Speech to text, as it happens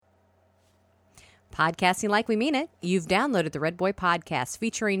Podcasting like we mean it. You've downloaded the Redboy Podcast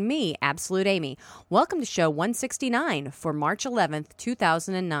featuring me, Absolute Amy. Welcome to show 169 for March 11th,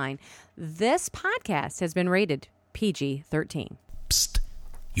 2009. This podcast has been rated PG-13. Psst.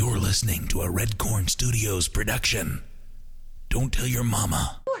 You're listening to a Red Corn Studios production. Don't tell your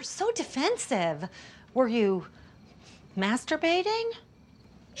mama. You are so defensive. Were you masturbating?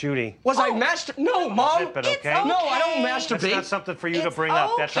 Judy. Was I No, Mom. Zip it, okay? It's No, I don't That's masturbate. not something for you to It's bring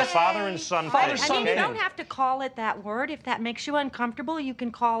up. That's a okay. father and son thing. Father-son I mean, you thing. don't have to call it that word. If that makes you uncomfortable, you can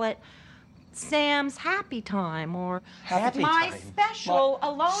call it Sam's happy time or Happy my time. special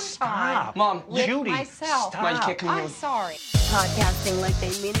alone time. Stop. Mom, with Judy, myself. stop. Why you kicking me? I'm sorry. Podcasting like they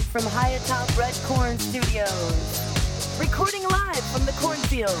mean it from high atop Red Corn Studios. Recording live from the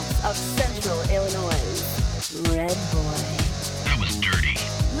cornfields of Central Illinois. Redboy. That was dirty.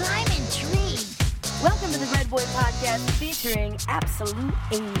 I'm intrigued. Welcome to the Redboy Podcast featuring Absolute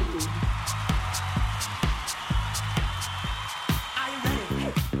Amy. Are you ready?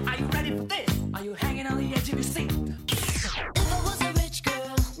 Hey, are you ready for this? Are you hanging on the edge of your seat? If I was a rich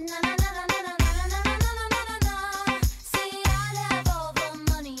girl, na na na na na na na na na na na na. See, I'd have all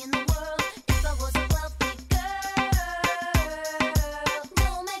the money in the world. If I was a wealthy girl,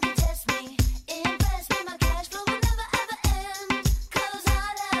 no man can test me, impress me. My cash flow will never ever end. 'Cause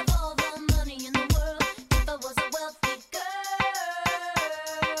I'd have all the money in the world if I was a wealthy girl.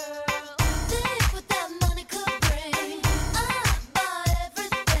 Think what that money could bring. I'd buy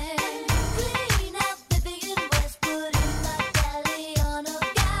everything. Clean out Vivian Westwood in my Galliano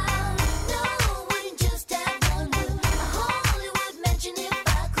gown. No, wouldn't just have one wood. A Hollywood mansion if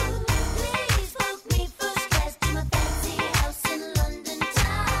I could. Please book me first class to my fancy house in London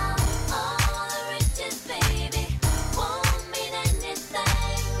town. All the riches, baby, won't mean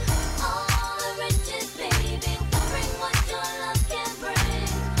anything. All the riches, baby, won't bring what your love can bring.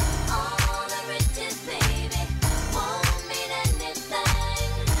 All the riches, baby, won't mean anything.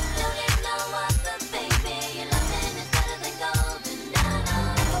 Don't need no other, baby. Your loving is better than gold.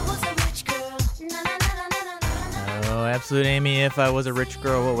 If I was a rich girl, na na na na na na na. Oh, Absolute Amy, if I was a rich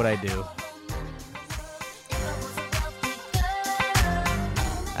girl, what would I do? If I was a wealthy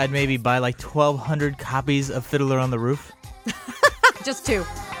girl. I'd maybe buy like 1,200 copies of Fiddler on the Roof. Just two.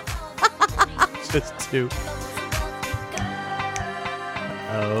 Just two.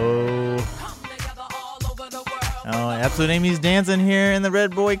 Oh. Oh, Absolute Amy's dancing here in the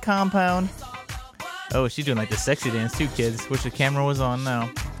Red Boy compound. Oh, she's doing like the sexy dance too, kids. Wish the camera was on now.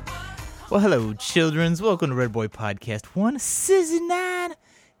 Well, hello, childrens. Welcome to Red Boy Podcast 169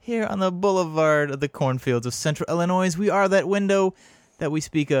 here on the boulevard of the cornfields of Central Illinois. We are that window that we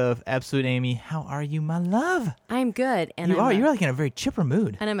speak of. Absolute Amy, how are you, my love? I'm good. And You're like in a very chipper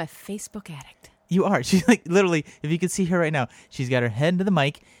mood. And I'm a Facebook addict. You are. She's like, literally, if you could see her right now, she's got her head to the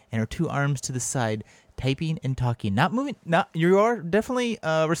mic and her two arms to the side, typing and talking. Not moving. You are definitely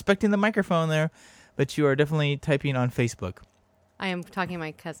respecting the microphone there, but you are definitely typing on Facebook. I am talking to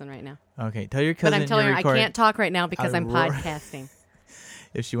my cousin right now. Okay, tell your cousin But I'm telling you're her I recording. can't talk right now because I'm roar. podcasting.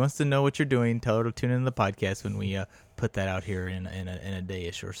 If she wants to know what you're doing, tell her to tune in the podcast when we put that out here in a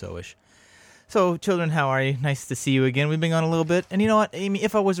day-ish or so-ish. So, children, how are you? Nice to see you again. We've been gone a little bit. And you know what, Amy,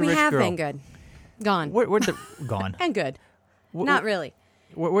 if I was a We rich have girl... been good. Gone. Where'd the... gone. And good. Wh- Not really.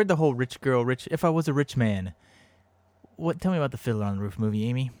 Where'd the whole rich girl, if I was a rich man... Tell me about the Fiddler on the Roof movie,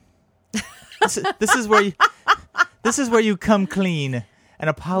 Amy. This is where you... This is where you come clean and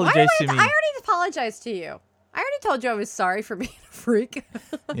apologize to me. I already apologized to you. I already told you I was sorry for being a freak.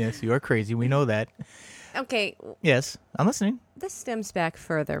 Yes, you are crazy. We know that. Okay, Yes, I'm listening. this stems back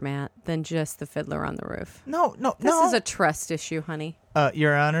further, Matt, than just the Fiddler on the Roof. No. This is a trust issue, honey.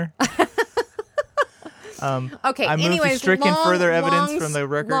 Your Honor. Okay, I moved to anyways, stricken further evidence from the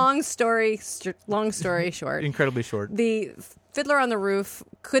record. Long story short. Incredibly short. The Fiddler on the Roof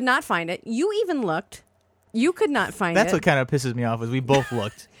could not find it. You even looked. You could not find That's it. what kind of pisses me off is we both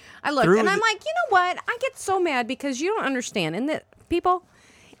looked. I looked, through and I'm the- like, you know what? I get so mad because you don't understand. And people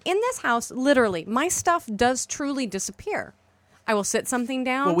in this house, literally, my stuff does truly disappear. I will sit something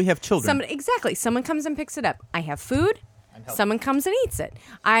down. Well, we have children. Exactly. Someone comes and picks it up. I have food. Someone comes and eats it.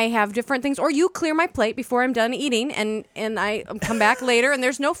 I have different things. Or you clear my plate before I'm done eating, and I come back later, and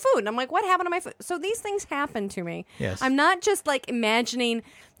there's no food. And I'm like, what happened to my food? So these things happen to me. Yes. I'm not just, like, imagining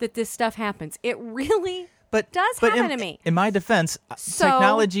that this stuff happens. It really does but happen to me. In my defense, So-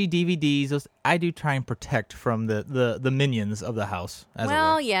 technology, DVDs, those, I do try and protect from the minions of the house. As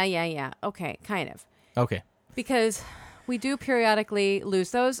Well, it yeah. Okay, kind of. were. Okay. Because We do periodically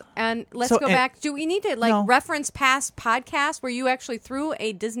lose those. And let's So, go and- back. Do we need to No. reference past podcasts where you actually threw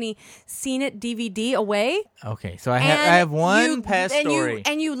a Disney Seen It DVD away? Okay, so I have one past and story.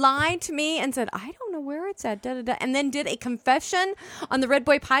 And you lied to me and said, I don't know where it's at, da-da-da, and then did a confession on the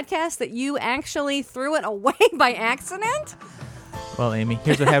Redboy Podcast that you actually threw it away by accident? Well, Amy,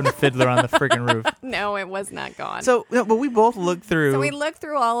 here's what happened to Fiddler on the friggin' roof. No, it was not gone. So, no, but we both looked through. So we looked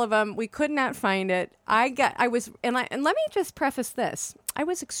through all of them. We could not find it. And let me just preface this. I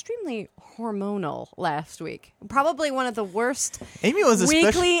was extremely hormonal last week. Probably one of the worst Amy was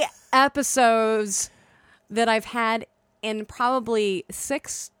weekly episodes that I've had in probably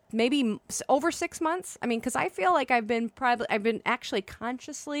maybe over 6 months. I mean, because I feel like I've been actually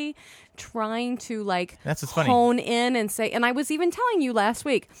consciously trying to That's what's funny. hone in and say, and I was even telling you last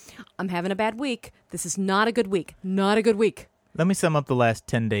week, I'm having a bad week. This is not a good week. Not a good week. Let me sum up the last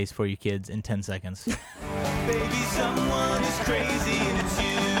 10 days for you kids in 10 seconds. Baby, someone is crazy and it's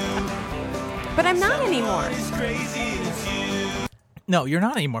you. But I'm not anymore. Someone is crazy and it's you. No, you're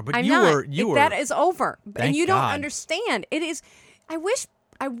not anymore. But I'm you not. were. You were. That is over. Thank And you don't God. understand. It is. I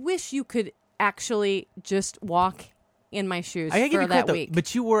wish you could actually just walk in my shoes I gotta give for you that credit, though, week.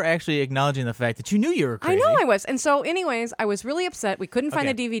 but you were actually acknowledging the fact that you knew you were I crazy. know I was. And so, anyways, I was really upset. We couldn't find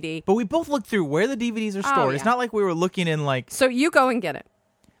Okay. the DVD. But we both looked through where the DVDs are stored. It's yeah. not like we were looking in So you go and get it.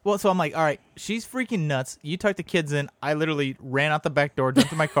 Well, so I'm like, all right, she's freaking nuts. You tucked the kids in. I literally ran out the back door,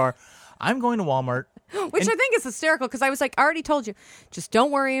 jumped in my car. I'm going to Walmart. Which I think is hysterical because I was like, I already told you, just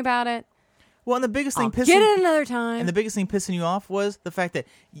don't worry about it. Well, and the biggest thing I'll get it another time. And the biggest thing pissing you off was the fact that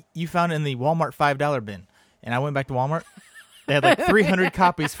you found it in the Walmart $5 bin. And I went back to Walmart. They had 300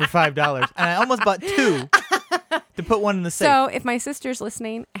 copies for $5. And I almost bought 2 to put one in the safe. So if my sister's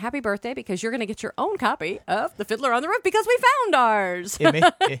listening, happy birthday because you're going to get your own copy of The Fiddler on the Roof because we found ours. It may,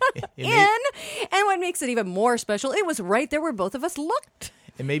 And what makes it even more special, it was right there where both of us looked.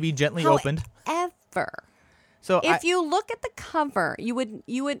 it may be gently opened. However, So if you look at the cover, you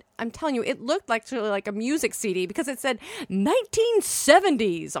would. I'm telling you, it looked like a music CD because it said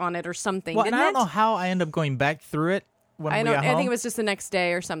 1970s on it or something. Well, and didn't I don't it? know how I ended up going back through it when we got I home. think it was just the next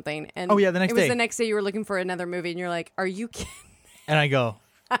day or something. And Oh, yeah, the next It was day. the next day you were looking for another movie, and you're like, "Are you kidding?" And I go,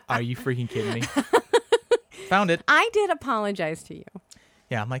 are you freaking kidding me? Found it. I did apologize to you.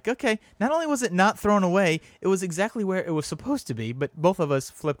 Yeah, I'm like, okay. Not only was it not thrown away, it was exactly where it was supposed to be, but both of us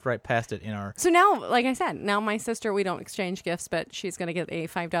flipped right past it in our... So now, like I said, now my sister, we don't exchange gifts, but she's going to get a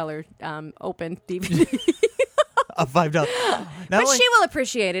 $5 open DVD. A $5. But she will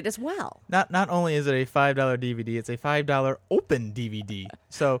appreciate it as well. Not only is it a $5 DVD, it's a $5 open DVD.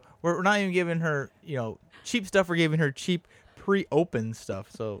 So we're not even giving her, cheap stuff. We're giving her cheap pre-open stuff.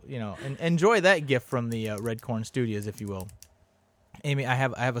 So, and enjoy that gift from the Red Corn Studios, if you will. Amy, I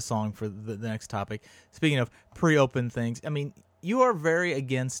have a song for the next topic. Speaking of pre-open things, I mean, you are very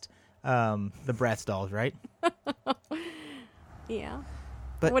against the Bratz dolls, right? Yeah.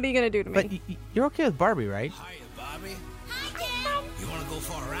 But what are you going to do to But me? you're okay with Barbie, right? Hiya, Bobby. Hi, Ken. You want to go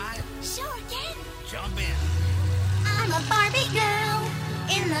for a ride? Sure, Ken. Jump in. I'm a Barbie girl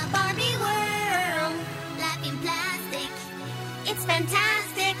in the Barbie world. Life in plastic, it's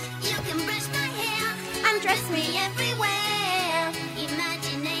fantastic. You can brush my hair, undress me everywhere.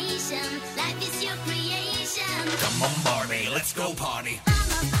 Imagination, life is your creation. Come on, Barbie. Let's go party. I'm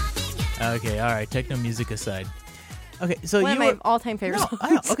a Barbie girl. Okay, all right. Techno music aside. Okay, so One you of my were... all-time favorite No, songs. I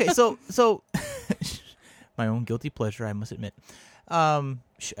know. Okay, so my own guilty pleasure, I must admit. I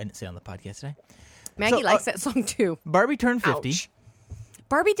didn't say it on the podcast today. Maggie So, likes that song too. Barbie turned 50. Ouch.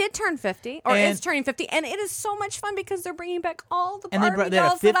 Barbie did turn 50, or And- is turning 50, and it is so much fun because they're bringing back all the And Barbie they had a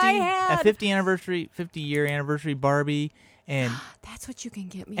dolls 50, that I had. a 50-year anniversary Barbie, and That's what you can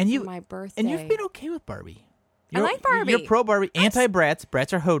get me and for you my birthday. and you've been okay with Barbie. I like Barbie. You're pro Barbie, anti Bratz.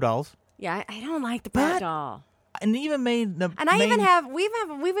 Bratz are hoe dolls, Yeah, I don't like the But- Brat doll. and even made the. And I main, even have we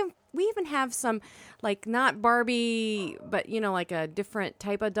even have some like not Barbie, but like a different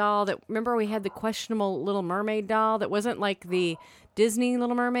type of doll. That remember we had the questionable Little Mermaid doll that wasn't like the Disney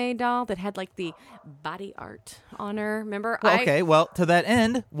Little Mermaid doll that had like the body art on her. Remember? Well, okay, well, to that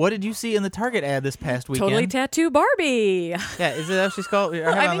end, what did you see in the Target ad this past weekend? Totally Tattoo Barbie. Yeah, is it how she's called?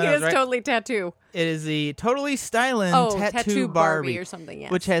 I think it is right? Totally Tattoo. It is the Totally Styling Oh, Tattoo Barbie or something,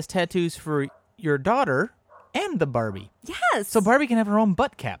 yes. which has tattoos for your daughter and the Barbie. Yes. So Barbie can have her own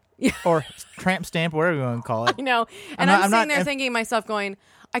butt cap or tramp stamp, whatever you want to call it. I know. And I'm I'm not- sitting there thinking to myself going,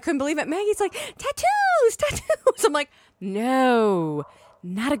 I couldn't believe it. Maggie's like, tattoos. I'm like, no,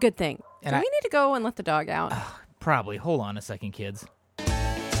 not a good thing. And Do I- we need to go and let the dog out? Probably. Hold on a second, kids.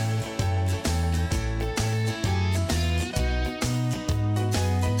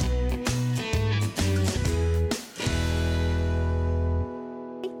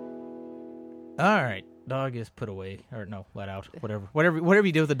 All right. Dog is put away. Or no, let out. Whatever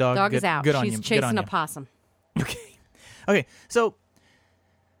you do with the dog. Dog good, is out. Good on She's you. Good chasing on a you. possum. Okay. So,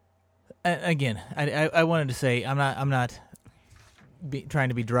 again, I wanted to say I'm not trying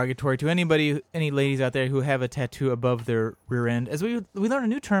to be derogatory to any ladies out there who have a tattoo above their rear end. As we learned a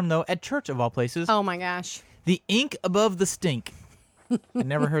new term, though, at church, of all places. Oh, my gosh. The ink above the stink. I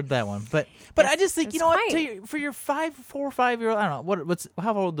never heard that one, but I just think, you know what? For your 4 or 5 year old, I don't know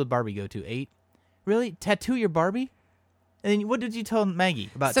how old did Barbie go to? 8? Really? Tattoo your Barbie? And then what did you tell Maggie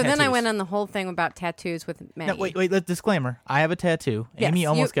about tattoos? So then I went on the whole thing about tattoos with Maggie. No, wait. Disclaimer. I have a tattoo. Yes, Amy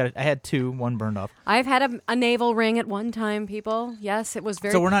almost got it. I had 2. 1 burned off. I've had a navel ring at one time, people. Yes, it was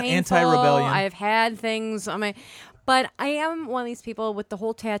very So we're not painful. anti-rebellion. I've had things on my... But I am one of these people with the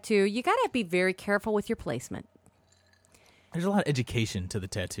whole tattoo. You got to be very careful with your placement. There's a lot of education to the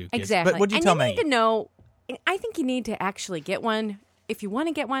tattoo, kids. Exactly. But what did you and tell you Maggie? need to know... I think you need to actually get one. If you want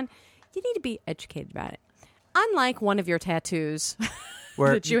to get one, you need to be educated about it. Unlike one of your tattoos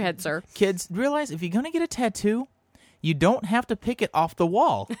that you had, sir. Kids, realize if you're going to get a tattoo, you don't have to pick it off the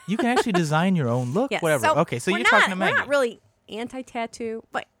wall. You can actually design your own look, Yes. whatever. Okay, so you're talking to Maggie. We're not really anti-tattoo,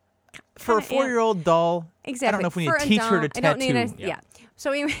 but... For a 4-year-old doll, Exactly. I don't know if we need For to a teach doll, her to I don't tattoo. need yeah.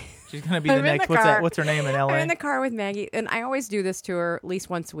 So anyway, She's going to be the I'm in next, the car. what's her name in L.A.? I'm in the car with Maggie, and I always do this to her at least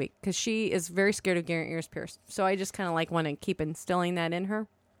once a week because she is very scared of getting her ears pierced. So I just kind of want to keep instilling that in her.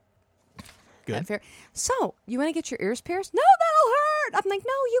 Good. Fair. So, you want to get your ears pierced? No, that'll hurt. I'm like,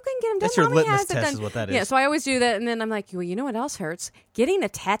 no, you can get them done. That's your Mommy litmus has it test done. is what that is. Yeah, so I always do that, and then I'm like, well, you know what else hurts? Getting a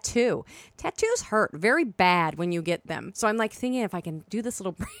tattoo. Tattoos hurt very bad when you get them. So I'm like thinking if I can do this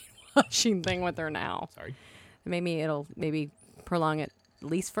little brainwashing thing with her now. Sorry. Maybe it'll prolong it at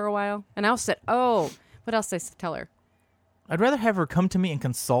least for a while. And I also said, what else did I tell her? I'd rather have her come to me and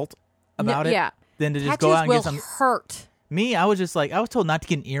consult about it than to just Tattoos go out and will get some. hurt. Me, I was just like, I was told not to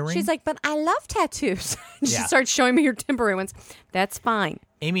get an earring. She's like, but I love tattoos. She Yeah. starts showing me your temporary ones. That's fine.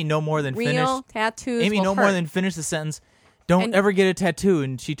 Amy, no more than Real finished. tattoos Amy, will no hurt. more than finish the sentence. Don't And- ever get a tattoo.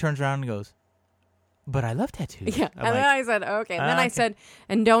 And she turns around and goes, but I love tattoos. Yeah. I'm And then like, I said, okay. And then I okay. said,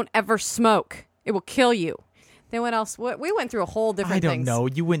 and don't ever smoke. It will kill you. Then what else? We went through a whole different I don't things. know.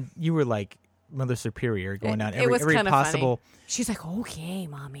 You were like Mother Superior going down It was every kind of possible. funny. She's like, okay,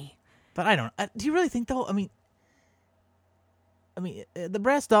 mommy. But I don't. Do you really think though? I mean, the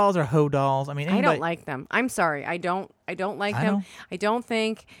brass dolls are hoe dolls. I mean, I anybody, don't like them. I'm sorry. I don't like I them. know. I don't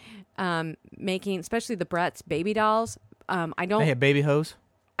think making, especially the Bratz baby dolls. I don't. They have baby hoes.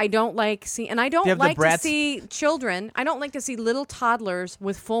 I don't like see, and I Do you don't have the like to Bratz? see children. I don't like to see little toddlers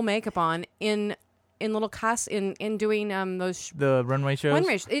with full makeup on in little in doing those The runway shows.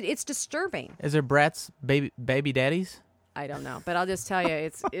 runways. It's disturbing. Is there brats baby daddies? I don't know, but I'll just tell you,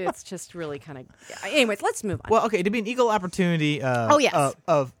 it's just really kind of. Anyways, let's move on. Well, okay, to be an equal opportunity. Yes.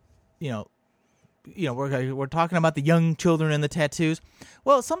 Of we're talking about the young children and the tattoos.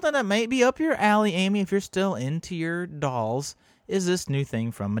 Well, something that may be up your alley, Amy, if you're still into your dolls, is this new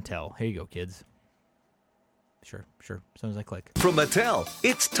thing from Mattel. Here you go, kids. Sure. As soon as I click. From Mattel,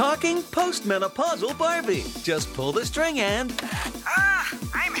 it's talking postmenopausal Barbie. Just pull the string and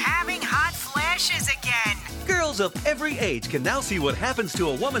I'm having hot flashes again. girls of every age can now see what happens to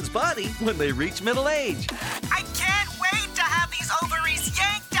a woman's body when they reach middle age. I can't wait to have these ovaries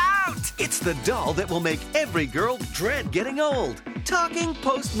yanked out. It's the doll that will make every girl dread getting old. Talking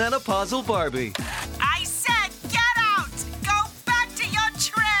postmenopausal Barbie. I said get out. Go back to your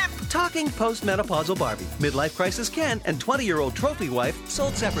trim. Talking postmenopausal Barbie. Midlife crisis Ken and 20-year-old trophy wife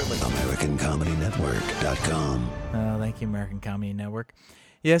sold separately. AmericanComedyNetwork.com. Oh, thank you, American Comedy Network.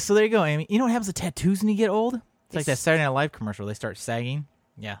 Yeah, so there you go, Amy. You know what happens to tattoos when you get old? It's like that Saturday Night Live commercial. They start sagging.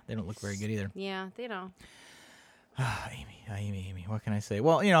 Yeah, they don't look very good either. yeah, they don't. Amy, what can I say?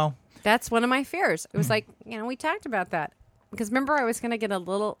 Well, That's one of my fears. It was like we talked about that because remember I was going to get a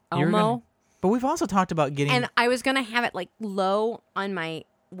little you're Elmo. gonna- but we've also talked about getting... And I was going to have it like low on my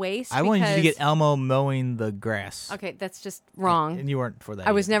waist. I wanted you to because- get Elmo mowing the grass. Okay, that's just wrong. And you weren't for that.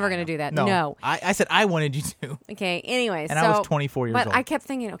 I was either. never I going to know. do that. No. No. I said I wanted you to. Okay, anyway. And so, I was 24 years but old. I kept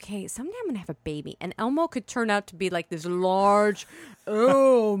thinking, okay, someday I'm going to have a baby. And Elmo could turn out to be like this large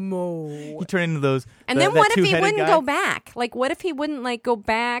Elmo. You turn into those. And then what if he wouldn't go back? Like, what if he wouldn't, like, go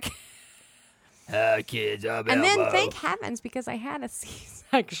back? Kids, I'm And then, Elmo. thank heavens, because I had a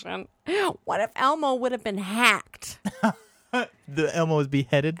C-section. What if Elmo would have been hacked? The Elmo was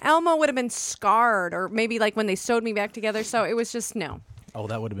beheaded. Elmo would have been scarred, or maybe like when they sewed me back together. So it was just no. Oh,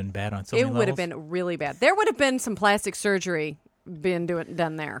 that would have been bad on so It many would have levels. been really bad. There would have been some plastic surgery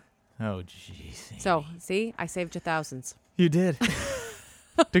done there. Oh, jeez. So see, I saved you thousands. You did.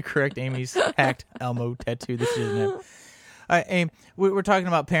 To correct Amy's hacked Elmo tattoo that she doesn't have. All right, Aim, we're talking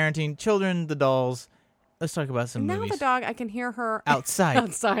about parenting, children, the dolls. Let's talk about some Now movies. the dog, I can hear her Outside.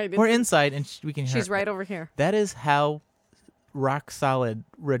 outside. We're inside, and we can hear She's her. right over here. That is how rock solid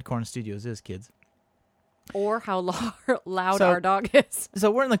Red Corn Studios is, kids. Or how loud So- our dog is. So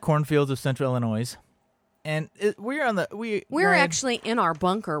we're in the cornfields of Central Illinois, and we're on the We're actually in our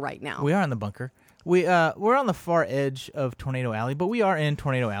bunker right now. we are in the bunker. We're on the far edge of Tornado Alley, but we are in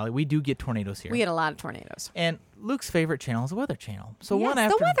Tornado Alley. We do get tornadoes here. We get a lot of tornadoes. And Luke's favorite channel is the Weather Channel. So Yes, one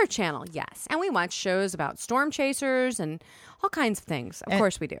after the Weather Channel, yes. And we watch shows about storm chasers and all kinds of things. Of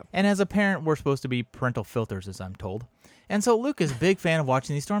course we do. And as a parent, we're supposed to be parental filters, as I'm told. And so Luke is a big fan of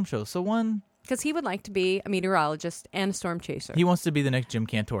watching these storm shows. So Because he would like to be a meteorologist and a storm chaser. he wants to be the next Jim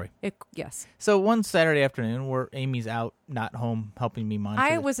Cantori. Yes. So one Saturday afternoon, where Amy's out, not home, helping me monitor.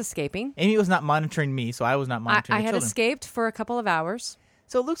 I was escaping. Amy was not monitoring me, so I was not monitoring I the had children. escaped for a couple of hours.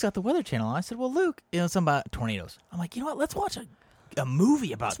 So Luke's got the Weather Channel on. I said, well, Luke, something about tornadoes. I'm like, you know what? Let's watch a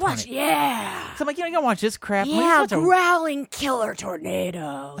movie about tornadoes. Yeah. So I'm like, you gotta watch this crap. Yeah, Let's watch growling killer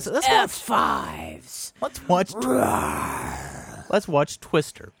tornadoes. So let's watch- F5s. Let's watch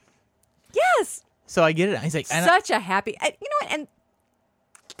Twister. Yes. So I get it. He's like, and Such a happy... you know what? And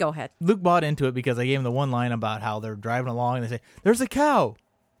go ahead. Luke bought into it because I gave him the one line about how they're driving along and they say, there's a cow.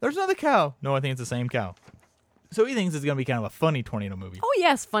 There's another cow. No, I think it's the same cow. So he thinks it's going to be kind of a funny tornado movie. Oh,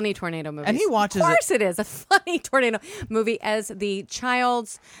 yes, funny tornado movies. And he watches Of course it is a funny tornado movie as the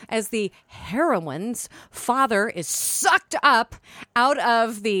heroine's father is sucked up out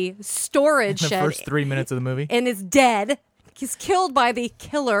of the storage In the shed first 3 minutes of the movie. and is dead. He's killed by the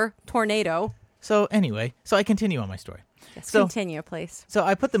killer tornado. So anyway, I continue on my story. Yes, So- continue, please. So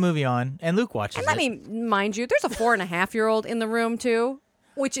I put the movie on, and Luke watches And it. let me mind you, there's a 4.5-year-old in the room, too,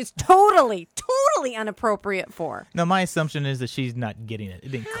 which is totally inappropriate for. No, my assumption is that she's not getting it.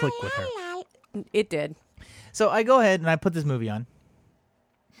 It didn't click with her. It did. So I go ahead and I put this movie on,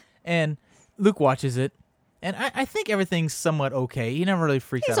 and Luke watches it, and I think everything's somewhat okay. He never really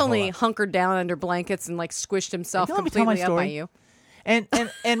freaks He's out a whole only lot. hunkered down under blankets and like squished himself Let me tell my completely up by story. you.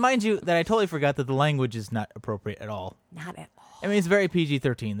 And mind you that I totally forgot that the language is not appropriate at all. Not at all. I mean, it's very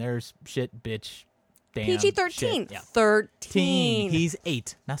PG-13. There's shit, bitch, damn, PG-13. shit. Yeah. 13. He's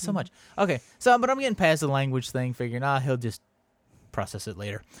 8. Not so much. Okay, so but I'm getting past the language thing, figuring, he'll just process it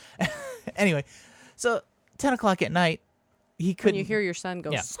later. Anyway, so 10 o'clock at night, he When couldn't. you hear your son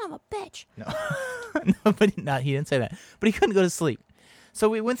go, Yeah. son of a bitch. No, but he didn't say that. But he couldn't go to sleep. So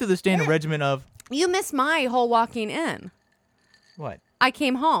we went through the standard regimen of You missed my whole walking in. what? I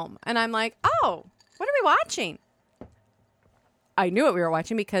came home and I'm like, oh, what are we watching? I knew what we were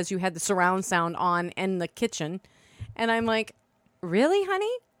watching because you had the surround sound on in the kitchen. And I'm like, really,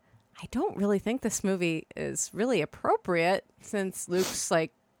 honey? I don't really think this movie is really appropriate since Luke's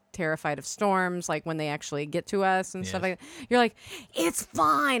like terrified of storms, like when they actually get to us and stuff Yes. like that. You're like, it's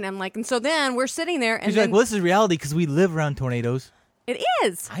fine. I'm like, and so then we're sitting there and Because you're then like, well, this is reality because we live around tornadoes. it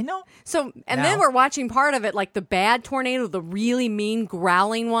is. I know. So, and Now- then we're watching part of it, like the bad tornado, the really mean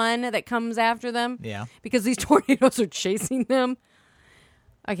growling one that comes after them. Yeah. Because these tornadoes are chasing them.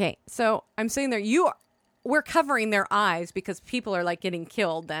 Okay, so I'm sitting there. We're covering their eyes because people are like getting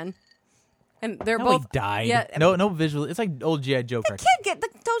killed then. And they're No, both he died. Yeah. No visual. It's like old G.I. Joe cartoon.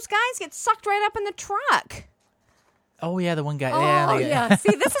 Those guys get sucked right up in the truck. Oh, yeah, the one guy. Oh, they- yeah.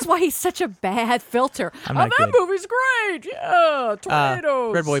 See, this is why he's such a bad filter. I'm not that good. movie's great. Yeah,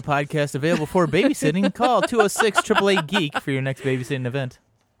 tornadoes. Redboy Podcast available for babysitting. Call 206-888-GEEK for your next babysitting event.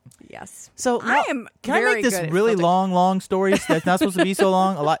 Yes. So I am Can I very make this good at really filtering. long story that's not supposed to be so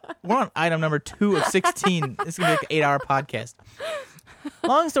long? We're on item number 2 of 16. This is going to be like an 8-hour podcast.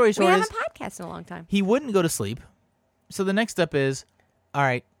 Long story We short haven't is podcasted in a long time. he wouldn't go to sleep. So the next step is, all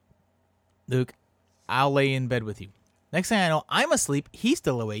right, Luke, I'll lay in bed with you. Next thing I know, I'm asleep. He's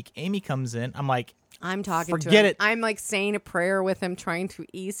still awake. Amy comes in. I'm like, I'm talking to him. Forget it. I'm like saying a prayer with him, trying to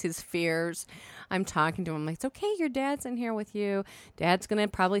ease his fears. I'm talking to him like, it's okay, your dad's in here with you. Dad's going to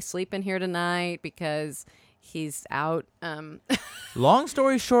probably sleep in here tonight because he's out. long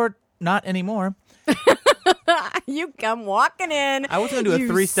story short, not anymore. You come walking in. I was gonna do a you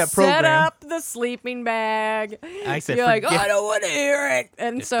 3-step set program. up the sleeping bag. I said, You're like, forget- I don't want to hear it.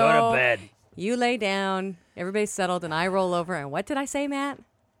 And Just so go to bed. you lay down. Everybody's settled, and I roll over. And what did I say, Matt?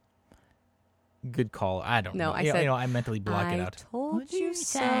 Good call. I don't No, know. I said, I mentally block it out. I told you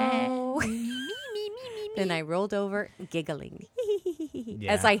so. Then I rolled over, giggling,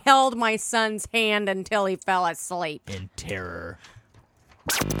 as I held my son's hand until he fell asleep. In terror.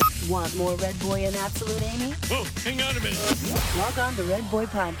 Want more Red Boy and Absolute Amy? Whoa, hang on a minute. Log on to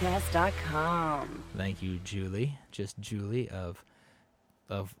redboypodcast.com. Thank you, Julie. Just Julie of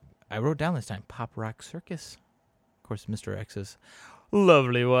I wrote down this time Pop Rock Circus course, Mr. X's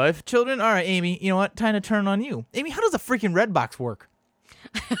lovely wife. Children. All right, Amy, you know what? Time to turn on you. Amy, how does a freaking Redbox work?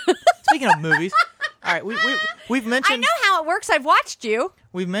 Speaking of movies, all right, we've mentioned... I know how it works. I've watched you.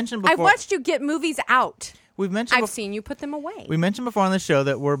 We've mentioned before... I've watched you get movies out. I've seen you put them away. We mentioned before on the show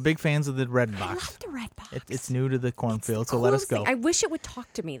that we're big fans of the Redbox. I love the Redbox. It's new to the cornfield, so let us go. I wish it would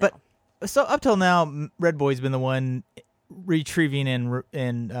talk to me, though. But so up till now, Red Boy's been the one retrieving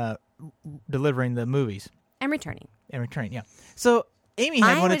and delivering the movies. And returning. Yeah. So Amy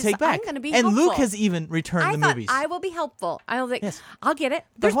had one to take back. I'm going to be and helpful. Luke has even returned the movies. I will be helpful. I'll get it. But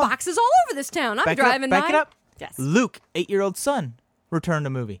There's hold on. boxes all over this town. I'm Back driving by. Back it up. Yes. Luke, 8-year-old son, returned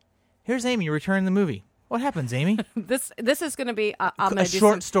a movie. Here's Amy returning the movie. What happens, Amy? This is going to be a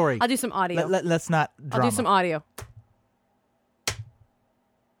short story. I'll do some audio. Let's not drama. I'll do some audio.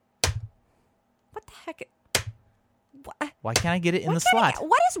 What the heck? What? Why can't I get it in the slot?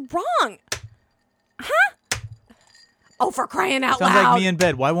 What is wrong? Huh? Oh, for crying out Sounds loud. like me in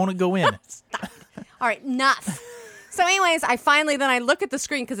bed. Why won't it go in? All right, enough. So anyways, I look at the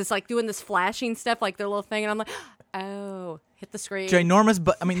screen because it's like doing this flashing stuff, like their little thing, and I'm like, oh, hit the screen. Ginormous,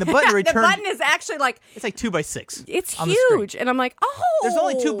 but I mean the button return. The button is actually like it's like 2x6. It's on the screen. huge, and I'm like, oh. There's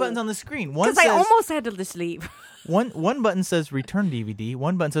only 2 buttons on the screen. One because says I almost had to just leave. one button says return DVD.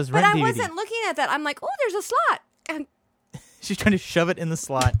 One button says But rent I DVD. wasn't looking at that. I'm like, oh, there's a slot. And She's trying to shove it in the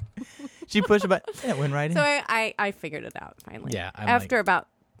slot. She pushed a button. It went right in. so I figured it out finally. Yeah, after about,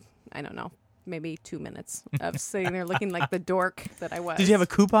 I don't know, maybe 2 minutes of sitting there looking like the dork that I was. Did you have a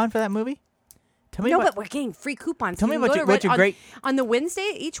coupon for that movie? Tell me No, about. but we're getting free coupons. Tell You me can about go your- to what's your great- on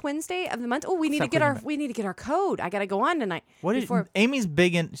the each Wednesday of the month. Oh, we need to Stop get clicking we need to get our code. I got to go on tonight. What is before- Amy's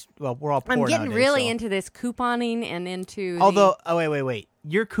big in? Well, we're all poor I'm getting nowadays, really so. into this couponing and into. Although, wait.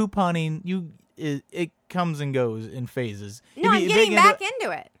 Your couponing, it comes and goes in phases. No, I'm getting back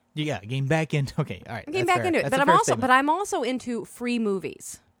into it. Yeah, getting back into. Okay, all right. I'm getting that's back fair. into it, That's but a fair statement. I'm also into free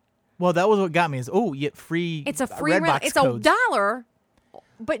movies. Well, that was what got me. Is you get free. It's a free. Redbox It's codes. $1,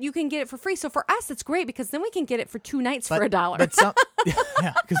 but you can get it for free. So for us, it's great because then we can get it for 2 nights for $1. But some,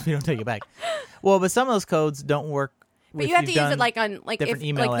 yeah, because we don't take it back. Well, but some of those codes don't work. But you have to use it like on different if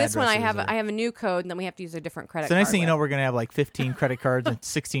email this one addresses I have a new code and then we have to use a different credit So card. next thing you know, with. we're gonna have like 15 credit cards and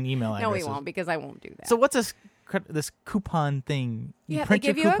 16 email No, addresses. we won't because I won't do that. So what's this coupon thing? you have to print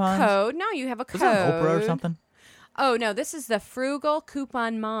give your you coupons? a code. No, you have a Was code. that on Oprah or something? Oh no, this is the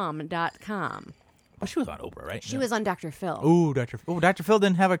frugalcouponmom.com. Well, she was on Oprah, right? She was on Dr. Phil. Ooh, Dr. Phil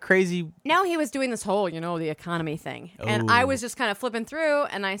didn't have a crazy. No, he was doing this whole, the economy thing. And I was just kind of flipping through,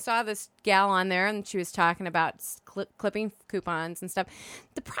 and I saw this gal on there, and she was talking about clipping coupons and stuff.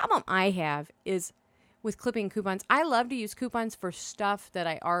 The problem I have is with clipping coupons, I love to use coupons for stuff that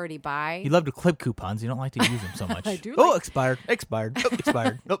I already buy. You love to clip coupons. You don't like to use them so much. I do Oh, like- expired. Oh,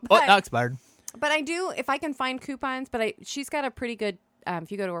 expired. But- Not expired. But I do, if I can find coupons, but she's got a pretty good,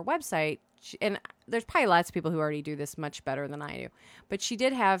 if you go to her website, and there's probably lots of people who already do this much better than I do, but she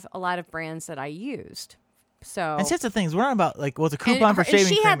did have a lot of brands that I used. So And see, that's the thing. We're not about like, what's a coupon for shaving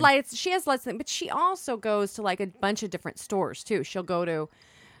she cream? had lights. She has lots of things, but she also goes to like a bunch of different stores too. She'll go to,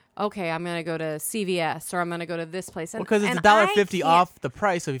 okay, I'm going to go to CVS or I'm going to go to this place. Because it's $1.50 off the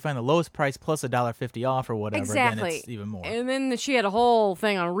price. So if you find the lowest price plus $1.50 off or whatever, then it's even more. And then she had a whole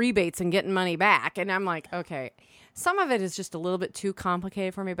thing on rebates and getting money back. And I'm like, okay, some of it is just a little bit too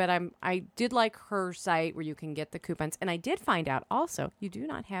complicated for me. But I did like her site where you can get the coupons. And I did find out also, you do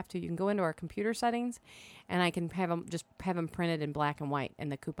not have to. You can go into our computer settings, and I can have them printed in black and white,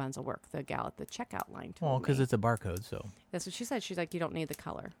 and the coupons will work. The gal at the checkout line told Well, because me. it's a barcode, so. That's what she said. She's like, you don't need the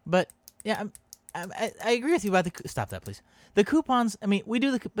color. But yeah, I agree with you about the. Stop that, please. The coupons. I mean, we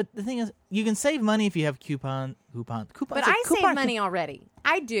do but the thing is, you can save money if you have coupons. But I save money already.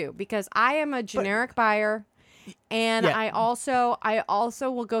 I do because I am a generic buyer, and Yeah. I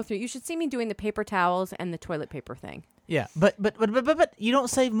also will go through. You should see me doing the paper towels and the toilet paper thing. Yeah, but you don't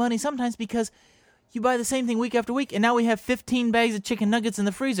save money sometimes because you buy the same thing week after week, and now we have 15 bags of chicken nuggets in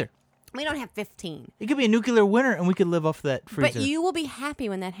the freezer. We don't have 15. It could be a nuclear winter, and we could live off that freezer. But you will be happy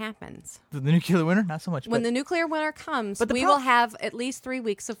when that happens. The nuclear winter, not so much. When but, the nuclear winter comes, But the we prob- will have at least 3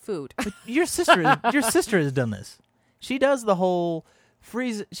 weeks of food. but your sister has done this. She does the whole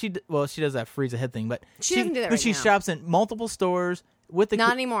freeze. She does that freeze ahead thing, but She doesn't do that But right she now. shops in multiple stores with the.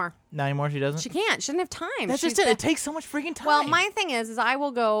 Not anymore. Not anymore. She doesn't. She can't. She doesn't have time. That's She's just it. got- It takes so much freaking time. Well, my thing is I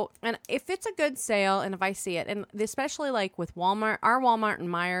will go, and if it's a good sale, and if I see it, and especially like with Walmart, our Walmart and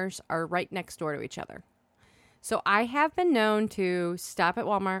Meijer's are right next door to each other. So I have been known to stop at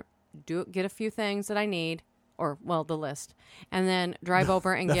Walmart, get a few things that I need, or, well, the list, and then drive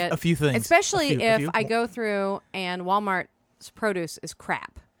over and get a few things. Especially A few. if I go through and Walmart's produce is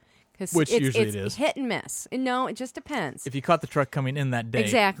crap. 'Cause Which usually it's it is. hit and miss. No, it just depends. If you caught the truck coming in that day.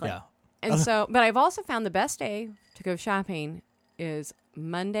 Exactly. Yeah. And so, but I've also found the best day to go shopping is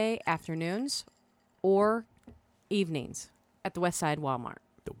Monday afternoons or evenings at the West Side Walmart.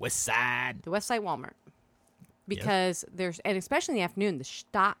 The West Side. The West Side Walmart. Because there's, and especially in the afternoon,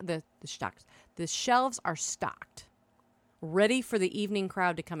 the shelves are stocked, ready for the evening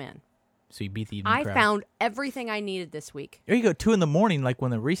crowd to come in. So you beat the evening I crowd. found everything I needed this week. There you go, 2 a.m, like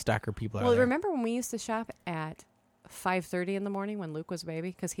when the restocker people are Well, there. remember when we used to shop at 5:30 in the morning when Luke was a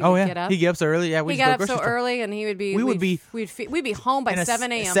baby? Because he Oh, would yeah. get up. He'd get up so early. Yeah, we He used to got go up so grocery store. early, and he would be. We'd be We'd be home by And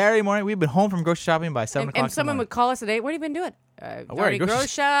 7 a.m. Saturday morning, we'd been home from grocery shopping by 7 o'clock. And someone would call us at 8. What have you been doing? we're Already at grocery grocery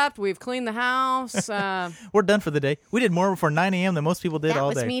shopped. We've cleaned the house. We're done for the day. We did more before 9 a.m. than most people did that all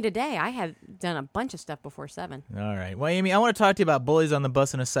was day. me today. I had done a bunch of stuff before 7. All right. Well, Amy, I want to talk to you about bullies on the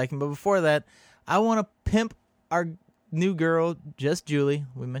bus in a second, but before that, I want to pimp our new girl, Just Julie.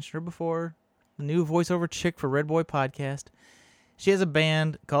 We mentioned her before. The new voiceover chick for Redboy Podcast. She has a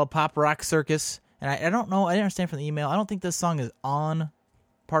band called Pop Rock Circus, and I don't know. I didn't understand from the email. I don't think this song is on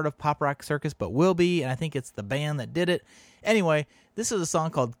part of Pop Rock Circus, but will be, and I think it's the band that did it. Anyway, this is a song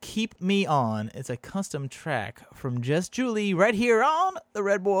called Keep Me On. It's a custom track from Just Julie right here on the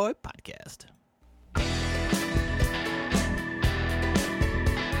Redboy Podcast.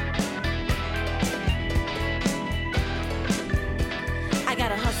 I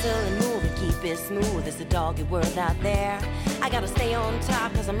gotta hustle and move and keep it smooth. It's a doggy world out there. I gotta stay on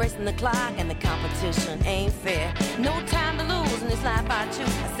top cause I'm racing the clock and the competition ain't fair. No time to lose in this life I choose.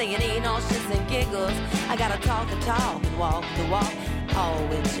 I say it ain't all shits and giggles. I gotta talk the talk and walk the walk. All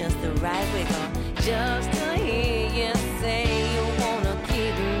with just the right wiggle. Just to hear you say you wanna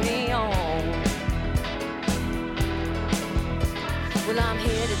keep me on. Well, I'm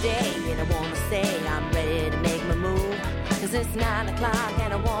here today and I wanna say I'm ready to make my move. Cause it's 9 o'clock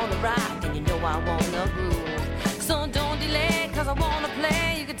and I wanna rock and you know I wanna groove. So don't delay cause I wanna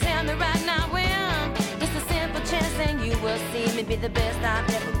play. You can tell me right now when. Just a simple chance and you will see me be the best I've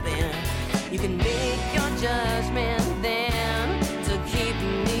ever been. You can make your judgment then to keep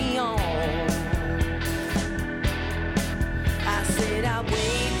me on. I said I'll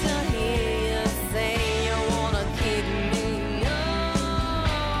wait to hear you say you wanna keep me on.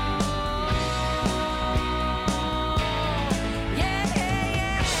 Yeah, yeah,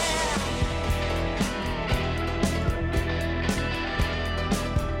 yeah.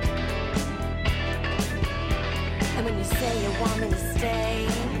 And when you say you want me to stay,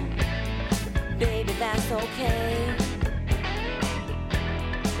 baby, that's okay.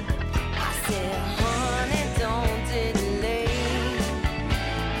 I said, honey, don't delay.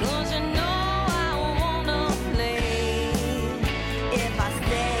 Cause you know I wanna play. If I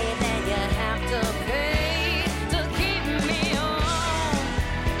stay, then you have to pay to keep me on.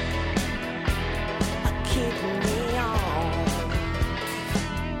 Keep me on.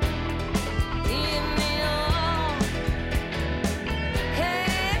 Keep me on.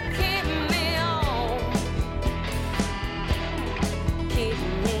 Hey, keep me on. Keep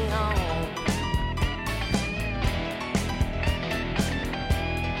me on.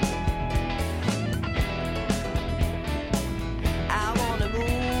 I wanna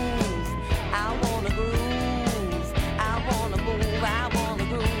move, I wanna groove, I wanna move, I wanna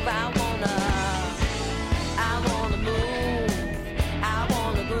groove, I wanna move, I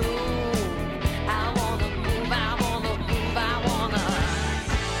wanna groove, I wanna move, I wanna move,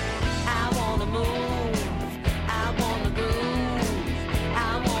 I wanna move, I wanna groove,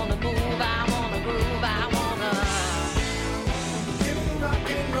 I wanna move, I wanna groove, I wanna. Give me the rock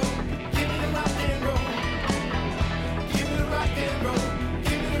and roll, give me the rock and roll. Give me the rock and roll,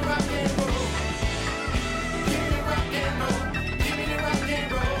 give me the rock and roll. Give me the rock and roll, give me the rock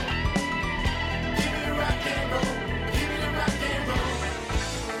and roll. Give me the rock and roll, give me the rock and roll.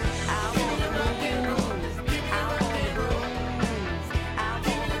 I wanna move, I wanna groove, I wanna groove, I wanna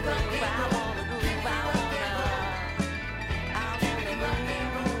groove, I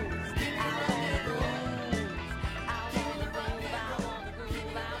wanna move, I wanna groove, I wanna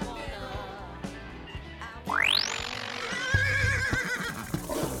groove, I wanna.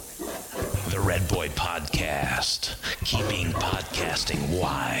 The Redboy Podcast, keeping podcasting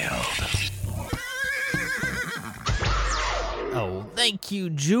wild. Oh, thank you,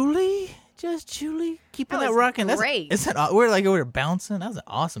 Julie. Just Julie. Keeping That that was rocking. great. We're bouncing. That was an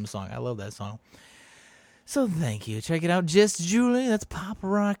awesome song. I love that song. So thank you. Check it out. Just Julie. That's Pop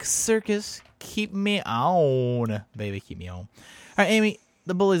Rock Circus. Keep me on. Baby, keep me on. All right, Amy,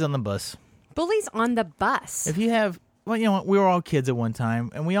 the bullies on the bus. Bullies on the bus. If you have, well, you know what? We were all kids at one time,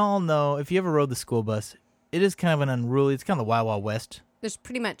 and we all know if you ever rode the school bus, it is kind of an unruly, it's kind of the Wild Wild West There's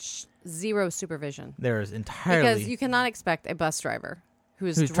pretty much zero supervision. There is entirely Because you cannot expect a bus driver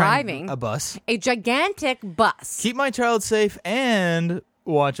who's who's driving a bus. a gigantic bus. Keep my child safe and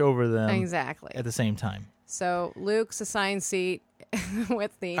watch over them Exactly. at the same time. So Luke's assigned seat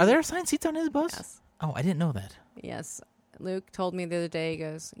with the... Are there assigned seats on his bus? Yes. Oh, I didn't know that. Yes. Luke told me the other day, he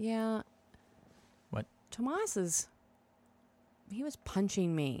goes, yeah. What? Tomas he was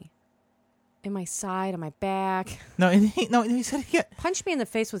punching me in my side, on my back. No, he said Punched me in the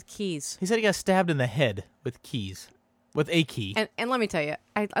face with keys. he got stabbed in the head with keys, with a key. And let me tell you,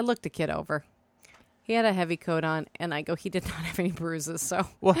 I looked the kid over. He had a heavy coat on, and I go, he did not have any bruises. So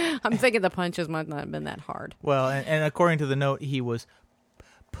Well- I'm thinking the punches might not have been that hard. Well, and according to the note, he was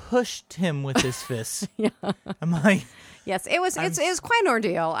pushed him with his fists. Yeah. I'm like, Yes, it was quite an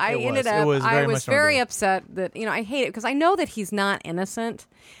ordeal. I It ended was. up It was I very was much an very ordeal. upset that I hate it because I know that he's not innocent.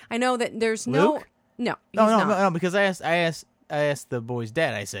 I know that there's Luke? no no, because I asked the boy's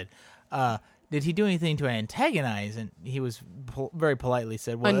dad. I said, did he do anything to antagonize? And he was very politely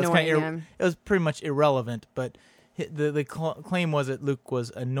said, well, that's Annoying kind him. it was pretty much irrelevant, but the claim was that Luke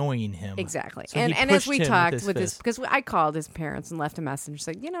was annoying him. Exactly. So he and as pushed we him talked with his this, because I called his parents and left a message,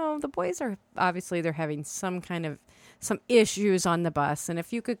 said, the boys are obviously they're having some issues on the bus, and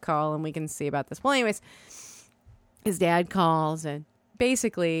if you could call and we can see about this. Well, anyways, his dad calls and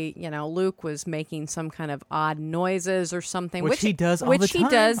basically, Luke was making some kind of odd noises or something, Which he does all the which he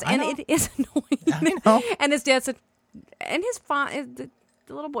time. I and know. it is annoying. I know. And his dad said, and his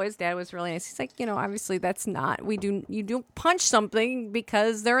the little boy's dad was really nice. He's like, obviously that's not you don't punch something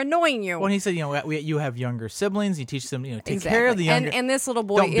because they're annoying you. When he said, you have younger siblings, you teach them, take Exactly. care of the younger. And this little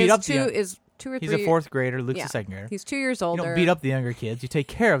boy Don't beat up is the young- 2 or 3. He's a fourth grader. Luke's Yeah. a second grader. He's 2 years You older. don't beat up the younger kids. You take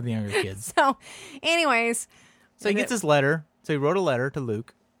care of the younger kids. So, anyways, So he gets his letter. So he wrote a letter to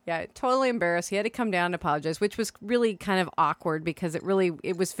Luke. Yeah, totally embarrassed. He had to come down and apologize, which was really kind of awkward because it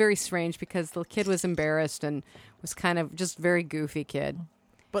was very strange because the kid was embarrassed and was kind of just very goofy kid.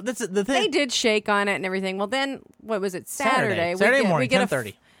 But that's the thing. They did shake on it and everything. Well, then, what was it? Saturday morning,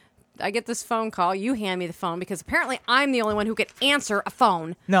 10:30. I get this phone call. You hand me the phone because apparently I'm the only one who could answer a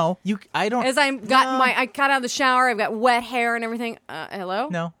phone. No, I don't. As I got out of the shower, I've got wet hair and everything. Hello?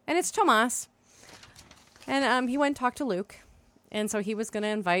 No. And it's Tomas. And he went and talked to Luke. And so he was going to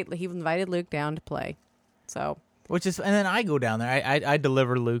invited Luke down to play. So. And then I go down there. I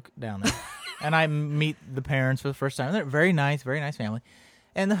deliver Luke down there. And I meet the parents for the first time. They're very nice family.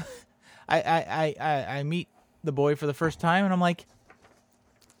 And I meet the boy for the first time, and I'm like,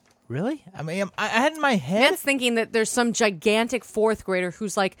 really? I mean, I had in my head. Matt's thinking that there's some gigantic fourth grader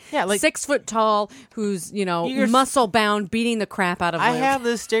who's like 6 foot tall, who's, muscle bound, beating the crap out of Luke. I have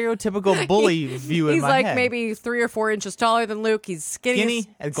this stereotypical bully view in He's my like head. maybe 3 or 4 inches taller than Luke. He's skinny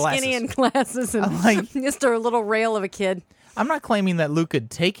and glasses. Skinny and glasses and I'm like- just a little rail of a kid. I'm not claiming that Luke could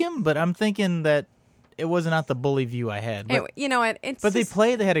take him, but I'm thinking that it was not the bully view I had. But, It's but they just-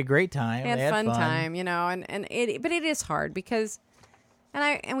 played. They had a great time. They had fun fun time, but it is hard because,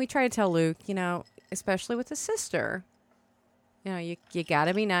 and we try to tell Luke, especially with his sister, you got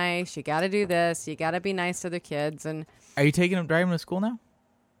to be nice, you got to do this, you got to be nice to the kids. And Are you driving him to school now?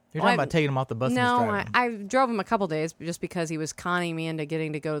 You're talking about taking him off the bus. No, and I drove him a couple days just because he was conning me into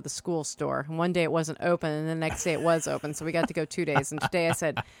getting to go to the school store. And one day it wasn't open, and the next day it was open, so we got to go 2 days. And today I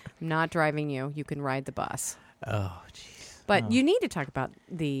said, "I'm not driving you. You can ride the bus." Oh, jeez. But you need to talk about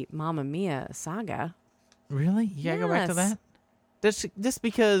the Mamma Mia saga. Really? You gotta go back to Yes. that? Just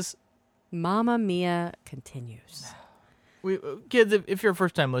because Mamma Mia continues. kids, if you're a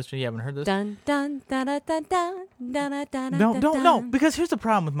first-time listener, you haven't heard this. Dun dun dun dun dun dun dun dun. No. Because here's the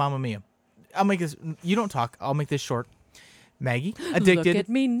problem with Mamma Mia. I'll make this. You don't talk. I'll make this short. Maggie, addicted. Look at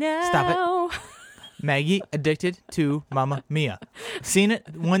me now. Stop it. Maggie, addicted to Mamma Mia. Seen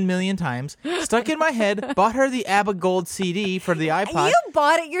it 1 million times. Stuck in my head. Bought her the ABBA Gold CD for the iPod. You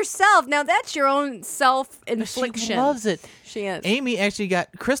bought it yourself. Now that's your own self-infliction. She loves it. She is. Amy actually got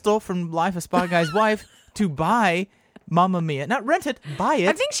Crystal from Life of Spy Guy's wife to buy Mamma Mia. Not rent it, buy it.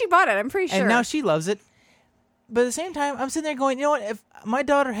 I think she bought it. I'm pretty sure. And now she loves it. But at the same time, I'm sitting there going, you know what? If my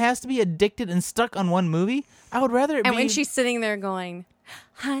daughter has to be addicted and stuck on one movie, I would rather it and be... when she's sitting there going,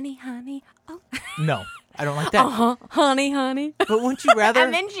 honey, honey, oh. No, I don't like that. Honey, honey. But wouldn't you rather...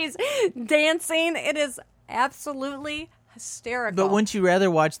 And then she's dancing. It is absolutely hysterical. But wouldn't you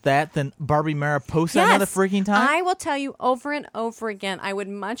rather watch that than Barbie Mariposa another freaking time? I will tell you over and over again, I would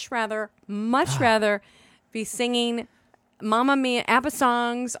much rather be singing Mamma Mia, ABBA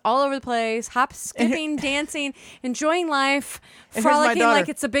songs all over the place, hop, skipping, dancing, enjoying life, And here's my frolicking daughter. like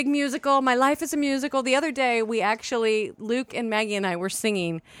it's a big musical. My life is a musical. The other day, Luke and Maggie and I were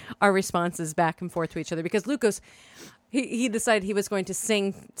singing our responses back and forth to each other because Luke goes, He decided he was going to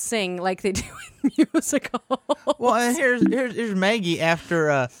sing like they do in musicals. Well, and here's Maggie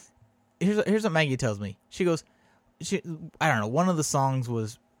after. Here's what Maggie tells me. She goes, I don't know. One of the songs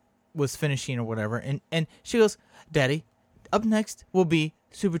was finishing or whatever, and she goes, "Daddy, up next will be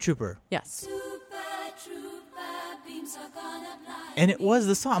Super Trooper." Yes. And it was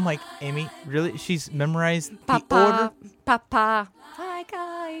the song. I'm like, Amy, really? She's memorized the order. Papa, like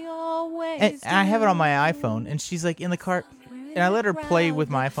I always And I have it on my iPhone, and she's like in the car, and I let her play with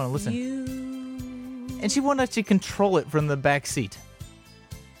my iPhone and listen. And she won't actually control it from the back seat.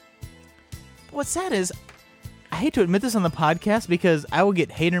 But what's sad is, I hate to admit this on the podcast because I will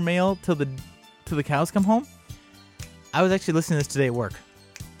get hater mail till the cows come home. I was actually listening to this today at work,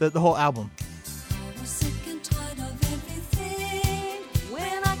 the whole album.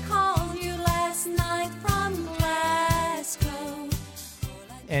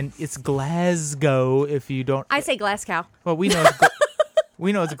 And it's Glasgow if you don't... I say Glasgow. Well, we know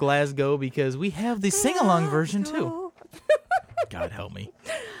it's Glasgow because we have the sing-along version, too. God help me.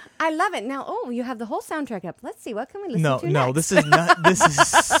 I love it. Now, you have the whole soundtrack up. Let's see. What can we listen to next? No, this is not... This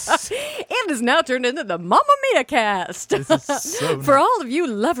is... It is now turned into the Mamma Mia cast. This is so For all of you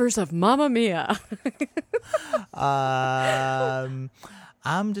lovers of Mamma Mia. I'm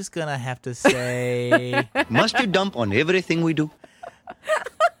just going to have to say... Must you dump on everything we do?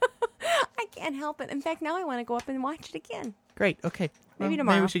 I can't help it. In fact, now I want to go up and watch it again. Great. Okay. Maybe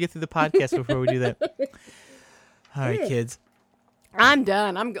tomorrow. Maybe we should get through the podcast before we do that. All right, kids. I'm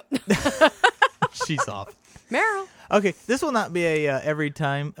done. I'm She's off. Meryl. Okay, this will not be a every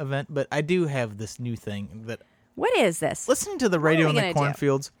time event, but I do have this new thing that... What is this? Listening to the radio in the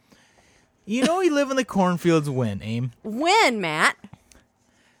cornfields. You know you live in the cornfields when, Aim? When, Matt?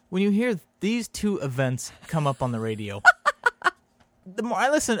 When you hear these two events come up on the radio. The more I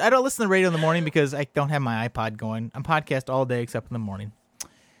don't listen to the radio in the morning because I don't have my iPod going. I'm podcast all day except in the morning.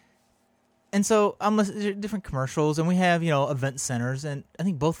 And so I'm listening to different commercials, and we have, event centers, and I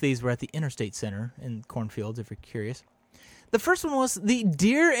think both of these were at the Interstate Center in cornfields, if you're curious. The first one was the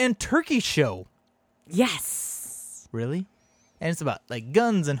Deer and Turkey Show. Yes. Really? And it's about like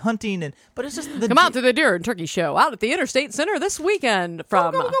guns and hunting, but it's just come out to the Deer and Turkey Show out at the Interstate Center this weekend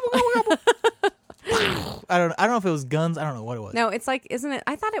from. I don't know if it was guns. I don't know what it was. No, it's like, isn't it?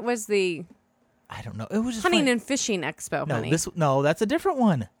 I thought it was the. I don't know. It was just Hunting funny. and Fishing Expo. No, that's a different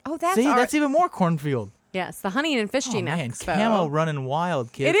one. Oh, that's that's even more cornfield. Yes, the Hunting and Fishing Expo. Camo running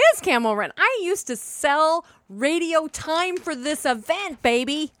wild, kid. It is Camo Run. I used to sell radio time for this event,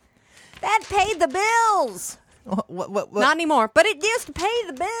 baby. That paid the bills. What? Not anymore, but it used to pay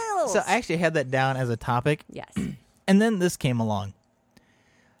the bills. So I actually had that down as a topic. Yes. And then this came along.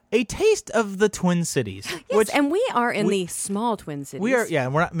 A taste of the Twin Cities. Yes, and we are in the small Twin Cities. We're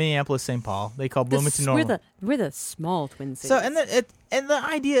not Minneapolis, St. Paul. They call Bloomington normal. We're the small Twin Cities. So and the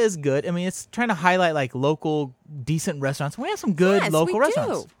idea is good. I mean, it's trying to highlight like local decent restaurants. We have some good local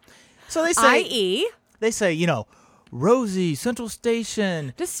restaurants. Do. So they say, i.e., they say, Rosie, Central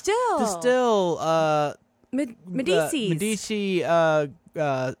Station, Distill, Medici, blah,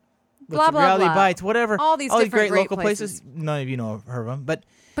 Reality blah. Bites, whatever. All these great local places. None of you know heard of them, but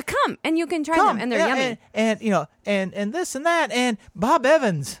come and you can try them, and they're yummy. And this and that, and Bob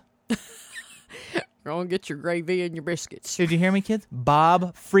Evans. Go and get your gravy and your biscuits. Did you hear me, kids?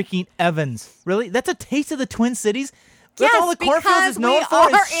 Bob freaking Evans. Really? That's a taste of the Twin Cities? That's Yes, all the cornfields is known for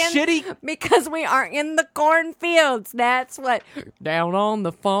is shitty. Because we are in the cornfields. That's what. Down on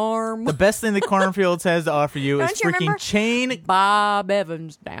the farm. The best thing the cornfields has to offer you is Don't you freaking remember? chain. Bob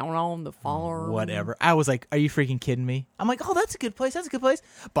Evans down on the farm. Whatever. I was like, are you freaking kidding me? I'm like, oh, that's a good place. That's a good place.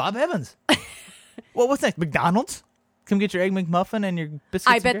 Bob Evans. Well, what's next? McDonald's? Come get your Egg McMuffin and your biscuits.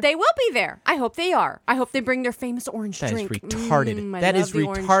 I bet they will be there. I hope they are. I hope they bring their famous orange drink. That is retarded. That is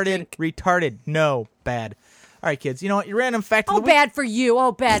retarded. Retarded. No. Bad. All right, kids. You know what? Your random fact of the week. Bad for you.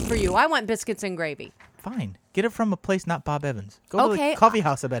 Oh, bad for you. I want biscuits and gravy. Fine. Get it from a place not Bob Evans. Go to the coffee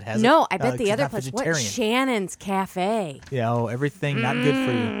house, I bet, has it. No, I bet the it's other not place. vegetarian. What? Shannon's Cafe. Everything not good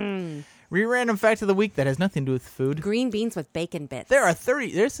for you. Your random fact of the week that has nothing to do with food. Green beans with bacon bits.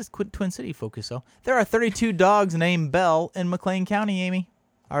 There's this Twin City focus, though. There are 32 dogs named Belle in McLean County, Amy.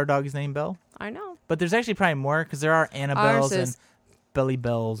 Our dog is named Belle. I know. But there's actually probably more because there are Annabelles and Belly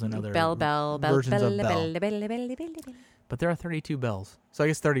Bells and other versions of Belle. But there are 32 bells. So I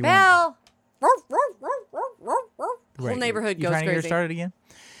guess 31. Belle! Right. Whole neighborhood you goes trying to get her crazy. started again?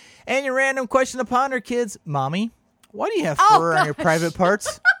 And your random question to ponder, kids. Mommy, why do you have fur on your private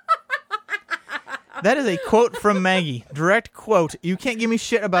parts? That is a quote from Maggie. Direct quote. You can't give me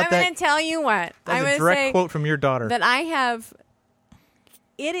shit about that. I'm going to tell you what. That's a direct quote from your daughter. That I have...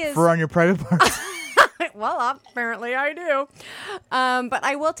 It is... Fur on your private parts. right. Well, apparently I do. But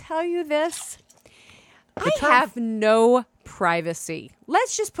I will tell you this. I have no privacy.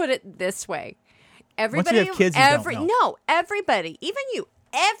 Let's just put it this way. Everybody, Once you have kids, you don't know. No, everybody, even you,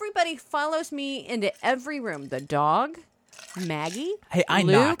 everybody follows me into every room. The dog, Maggie, Hey, I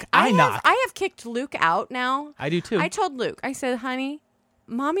Luke. knock. I knock. I have kicked Luke out now. I do too. I told Luke, I said, honey,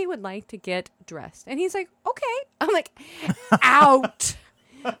 Mommy would like to get dressed. And he's like, okay. I'm like, out.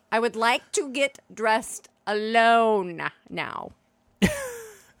 I would like to get dressed alone now.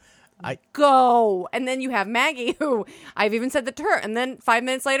 Go. And then you have Maggie, who I've even said that to her. And then 5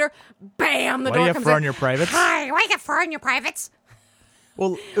 minutes later, bam, the Why door do you have comes fur in. on your privates? Hi, why do you get fur on your privates?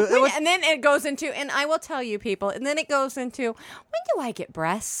 Well, And then it goes into, and I will tell you people, and then it goes into, when do I get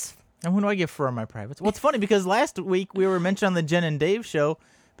breasts? and when do I get fur on my privates? Well, it's funny because last week we were mentioned on the Jen and Dave show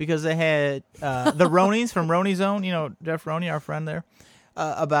because they had the Ronies from Roni Zone, you know, Jeff Roney, our friend there,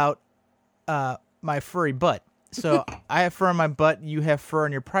 about my furry butt. So I have fur on my butt. You have fur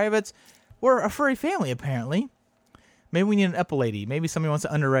on your privates. We're a furry family, apparently. Maybe we need an epilady. Maybe somebody wants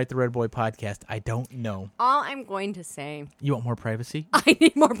to underwrite the Redboy podcast. I don't know. All I'm going to say, You want more privacy? I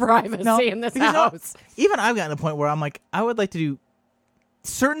need more privacy in this because, house. Even I've gotten to the point where I'm like, I would like to do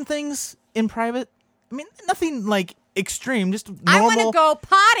certain things in private. I mean, nothing like extreme, just normal. I want to go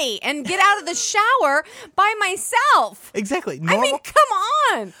potty and get out of the shower by myself. Exactly. Normal. I mean, come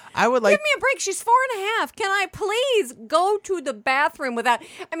on. I would like. Give me a break. She's 4.5. Can I please go to the bathroom without?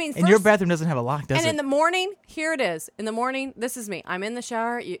 I mean, And your bathroom doesn't have a lock, does and it? in the morning, here it is. In the morning, this is me. I'm in the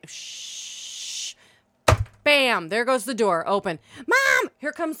shower. Shh. Bam. There goes the door. Open. Mom,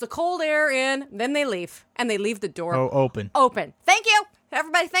 here comes the cold air in. Then they leave. And they leave the door open. open. Thank you.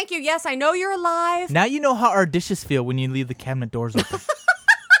 Everybody, thank you. Yes, I know you're alive. Now you know how our dishes feel when you leave the cabinet doors open.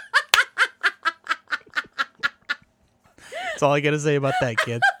 That's all I got to say about that,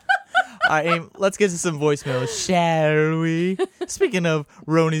 kids. All right, Aim, let's get to some voicemails, shall we? Speaking of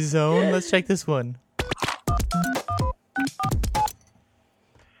Roni Zone, let's check this one.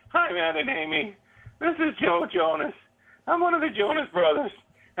 Hi, Matt and Amy. This is Joe Jonas. I'm one of the Jonas Brothers.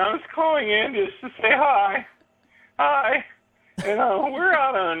 I was calling in just to say hi. Hi. And we're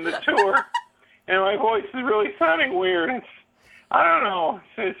out on the tour, and my voice is really sounding weird. I don't know.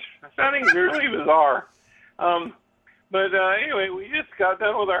 It's sounding really bizarre. But anyway, we just got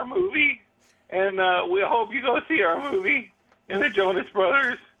done with our movie, and we hope you go see our movie in the Jonas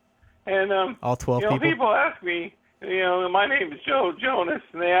Brothers. And all 12 people. People ask me, my name is Joe Jonas,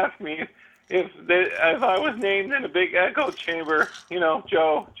 and they ask me if I was named in a big echo chamber,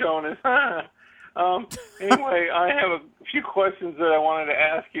 Joe Jonas. Anyway, I have a few questions that I wanted to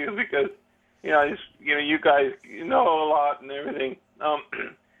ask you because, you guys know a lot and everything.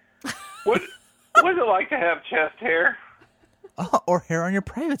 What's it like to have chest hair? Oh, or hair on your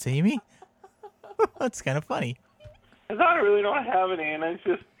privates, Amy. That's kind of funny. Because I really don't have any, and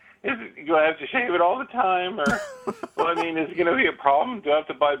do I have to shave it all the time? Or, is it going to be a problem? Do I have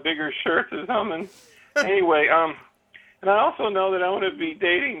to buy bigger shirts or something? Anyway, and I also know that I want to be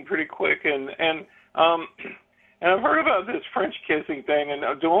dating pretty quick, and I've heard about this French kissing thing,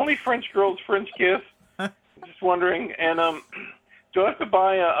 and do only French girls French kiss? Just wondering. And do I have to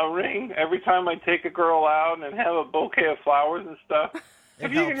buy a ring every time I take a girl out and have a bouquet of flowers and stuff?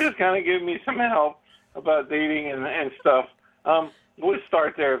 If you can just kind of give me some help about dating and stuff, we'll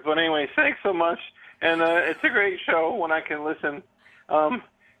start there. But anyway, thanks so much, and it's a great show when I can listen.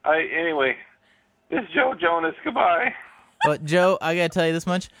 Anyway, this is Joe Jonas. Goodbye. Well, Joe, I got to tell you this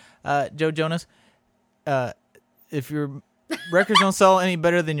much. Joe Jonas, if your records don't sell any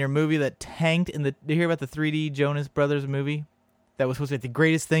better than your movie that tanked did you hear about the 3D Jonas Brothers movie? That was supposed to be the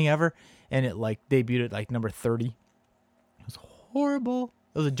greatest thing ever, and it debuted at number 30. It was horrible.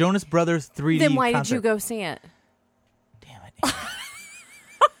 It was a Jonas Brothers 3D Then why concert. did you go see it? Damn it.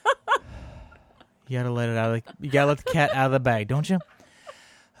 You gotta let it out. You gotta let the cat out of the bag, don't you?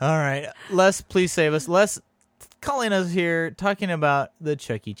 All right, Les, please save us. Les, calling us here, talking about the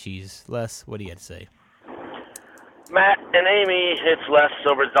Chuck E. Cheese. Les, what do you have to say? Matt and Amy, it's Les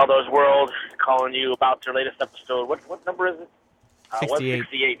over at Zelda's World, calling you about their latest episode. What number is it? 68.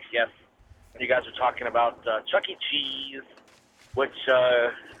 168, yes. And you guys are talking about Chuck E. Cheese, which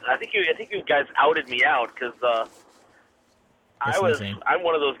I think you guys outed me out because I'm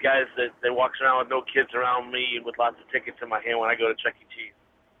one of those guys that walks around with no kids around me with lots of tickets in my hand when I go to Chuck E. Cheese.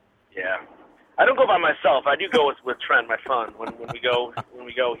 Yeah. I don't go by myself. I do go with Trent, my son. When we go,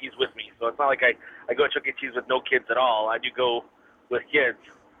 he's with me. So it's not like I go to Chuck E. Cheese with no kids at all. I do go with kids,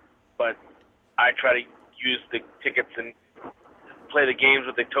 but I try to use the tickets and play the games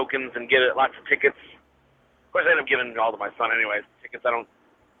with the tokens and get lots of tickets. Of course, I end up giving all to my son anyways. Tickets, I don't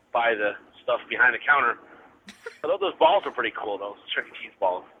buy the stuff behind the counter. Although those balls are pretty cool, those Chuck E. Cheese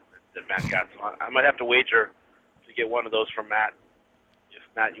balls that Matt got. So I might have to wager to get one of those from Matt. If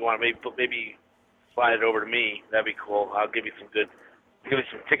Matt, you want to maybe slide it over to me, that'd be cool. I'll give you some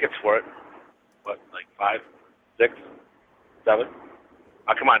tickets for it. What, like 5, 6, 7?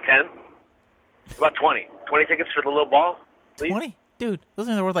 Oh, come on, 10? About 20. 20 tickets for the little ball, please? 20? Dude, those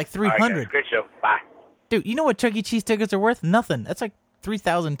things are worth like $300. All right, guys, great show. Bye. Dude, you know what Chuck E. Cheese tickets are worth? Nothing. That's like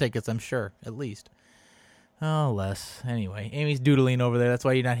 3,000 tickets, I'm sure, at least. Oh, less. Anyway, Amy's doodling over there. That's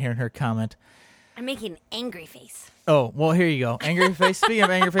why you're not hearing her comment. I'm making an angry face. Oh, well, here you go. Angry face. Speaking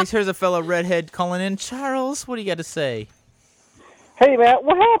of angry face, here's a fellow redhead calling in. Charles, what do you got to say? Hey, Matt,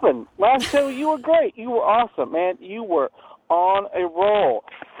 what happened? Last show, you were great. You were awesome, man. You were on a roll.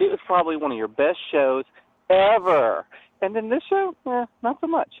 It was probably one of your best shows ever. And then this show, not so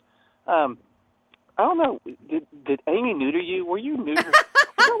much. I don't know. Did Amy neuter you? Were you neutered?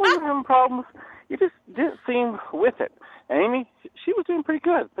 Why were you having problems? You just didn't seem with it. Amy, she was doing pretty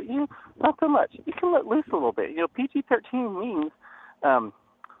good, but you, not so much. You can let loose a little bit. You know, PG-13 means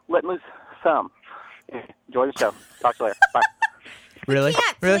letting loose some. Enjoy the show. Talk to you later. Bye. Really?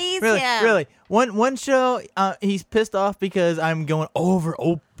 Really? One show, he's pissed off because I'm going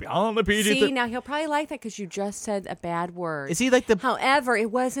beyond the PG. See, now he'll probably like that because you just said a bad word. Is he like the? However, it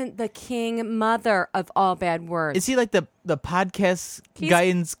wasn't the king mother of all bad words. Is he like the podcast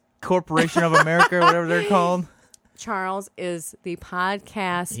guidance corporation of America or whatever they're called? Charles is the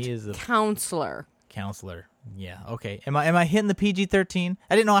podcast counselor. Counselor. Yeah, okay. Am I hitting the PG-13?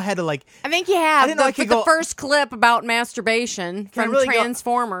 I didn't know I had to like... I think you have. I didn't know I could go... the first clip about masturbation from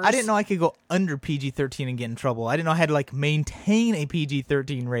Transformers. I didn't know I could go under PG-13 and get in trouble. I didn't know I had to like maintain a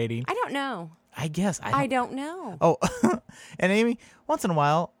PG-13 rating. I don't know. I guess. I don't know. Oh, and Amy, once in a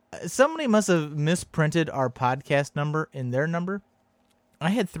while, somebody must have misprinted our podcast number in their number. I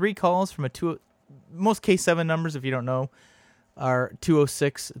had 3 calls from most K7 numbers, if you don't know, are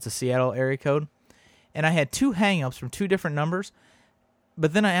 206. It's a Seattle area code. And I had 2 hang-ups from 2 different numbers,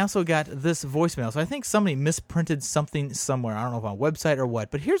 but then I also got this voicemail. So I think somebody misprinted something somewhere. I don't know if on a website or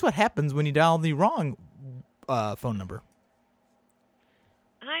what. But here's what happens when you dial the wrong phone number.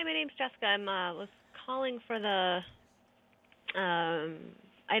 Hi, my name's Jessica. I was calling for the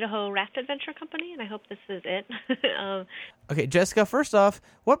Idaho Raft Adventure Company, and I hope this is it. Okay, Jessica, first off,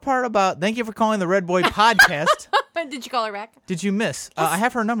 what part about... Thank you for calling the Redboy Podcast. Did you call her back? Did you miss? I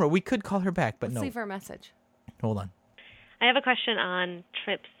have her number. We could call her back, but Let's no. leave her a message. Hold on. I have a question on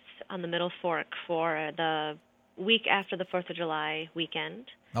trips on the Middle Fork for the week after the 4th of July weekend.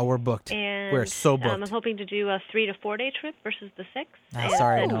 Oh, we're booked. And we're so booked. I'm hoping to do a 3 to 4 day trip versus the 6.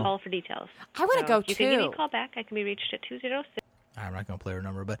 Sorry, and no. call for details. I want to go, if you too. can give me a call back, I can be reached at 206. I'm not going to play her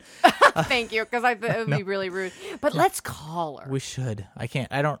number, but... Thank you, because it would be really rude. But let's call her. We should. I can't.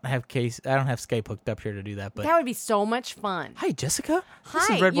 I don't have Skype hooked up here to do that. But that would be so much fun. Hi, Jessica. Hi. This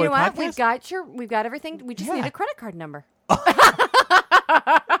is Redboy You know what? Podcast. We've got everything. We just need a credit card number.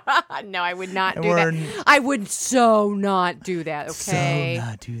 No, I would not do that. I would so not do that. Okay. So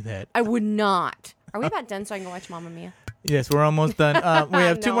not do that. I would not. Are we about done so I can go watch Mamma Mia? Yes, we're almost done. We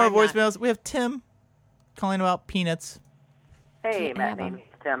have 2 No, more I'm not. voicemails. We have Tim calling about peanuts. Hey, Matt and Amy.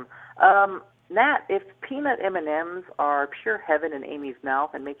 Tim. Nat, if peanut M&Ms are pure heaven in Amy's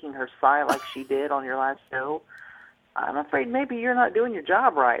mouth and making her sigh like she did on your last show, I'm afraid maybe you're not doing your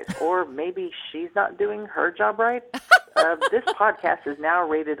job right, or maybe she's not doing her job right. This podcast is now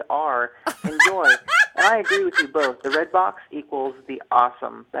rated R. Enjoy. And I agree with you both. The red box equals the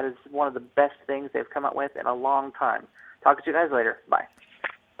awesome. That is one of the best things they've come up with in a long time. Talk to you guys later. Bye.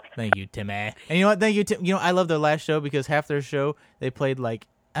 Thank you, Tim. And you know what? Thank you, Tim. You know, I love their last show because half their show, they played like,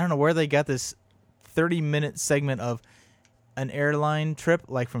 I don't know where they got this 30-minute segment of an airline trip,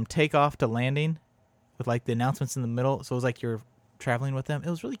 like from takeoff to landing with like the announcements in the middle. So it was like you're traveling with them. It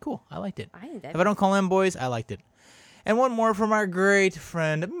was really cool. I liked it. If I don't call them boys, I liked it. And one more from our great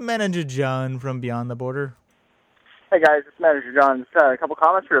friend, Manager John from Beyond the Border. Hey, guys. It's Manager John. Just a couple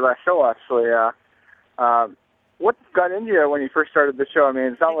comments for your last show, actually. What got into you when you first started the show? I mean,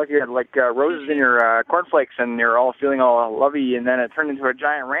 it sounded like you had like roses in your cornflakes and you're all feeling all lovey, and then it turned into a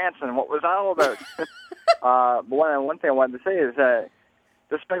giant rant, and what was that all about? But one thing I wanted to say is that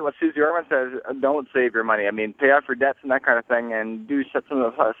despite what Susie Orman says, don't save your money. I mean, pay off your debts and that kind of thing, and do set some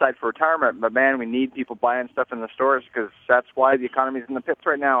aside for retirement. But, man, we need people buying stuff in the stores because that's why the economy's in the pits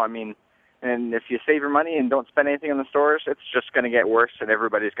right now. I mean, and if you save your money and don't spend anything in the stores, it's just going to get worse, and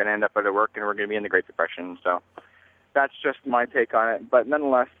everybody's going to end up out of work, and we're going to be in the Great Depression. So that's just my take on it. But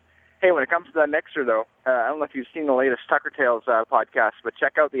nonetheless, hey, when it comes to that mixer, though, I don't know if you've seen the latest Tucker Tales podcast, but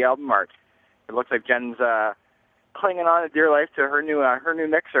check out the album art. It looks like Jen's clinging on to dear life to her new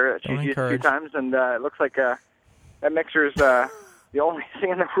mixer that she's Don't used a few encourage. times, and it looks like that mixer's the only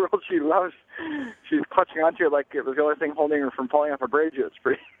thing in the world she loves. She's clutching onto it like it was the only thing holding her from falling off a bridge. It's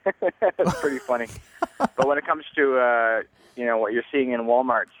pretty funny. But when it comes to what you're seeing in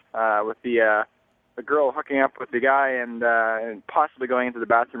Walmart with the girl hooking up with the guy and possibly going into the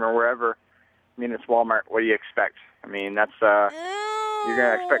bathroom or wherever, I mean, it's Walmart. What do you expect? I mean, that's you're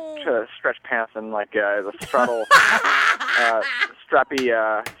gonna expect stretch pants and like the straddle, strappy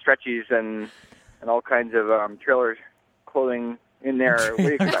stretchies and all kinds of trailer clothing in there. What do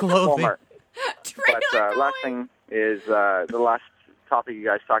you expect from Walmart? But last thing is the last topic you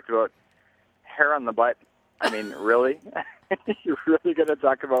guys talked about, hair on the butt. I mean, really? You're really going to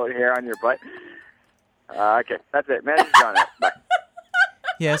talk about hair on your butt? Okay, that's it. Manager John, bye.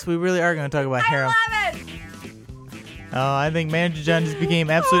 Yes, we really are going to talk about hair. I love it. Oh, I think Manager John just became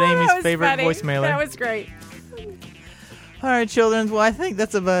Absolute Amy's favorite funny. voicemailer. That was great. All right, children. Well, I think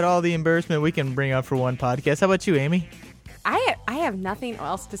that's about all the embarrassment we can bring up for one podcast. How about you, Amy? I have nothing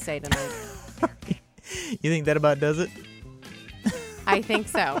else to say tonight. You think that about does it? I think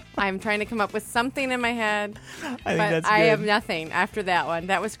so. I'm trying to come up with something in my head. I think that's good. I have nothing after that one.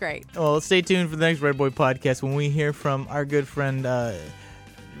 That was great. Well, stay tuned for the next Redboy podcast when we hear from our good friend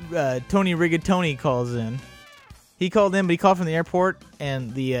Tony Rigatoni calls in. He called in, but he called from the airport,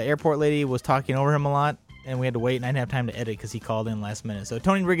 and the airport lady was talking over him a lot, and we had to wait, and I didn't have time to edit because he called in last minute. So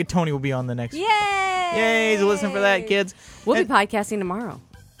Tony Rigatoni will be on the next. Yay! So listen for that, kids. We'll be podcasting tomorrow.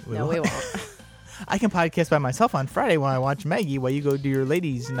 No, we won't. I can podcast by myself on Friday when I watch Maggie while you go do your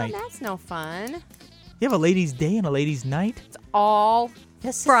ladies' night. That's no fun. You have a ladies' day and a ladies' night? It's all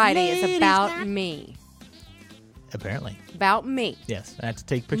Friday is ladies' about night. me. Apparently. About me. Yes, I have to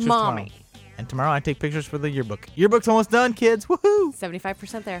take pictures Mommy. tomorrow. And tomorrow I take pictures for the yearbook. Yearbook's almost done, kids. Woohoo!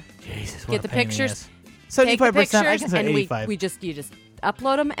 75% there. Jesus, Get the pictures. 75%. Take the I pictures, can say and 85. you just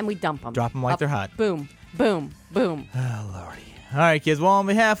upload them and we dump them. Drop them like they're hot. Boom, boom, boom. Oh, Lordy. All right, kids. Well, on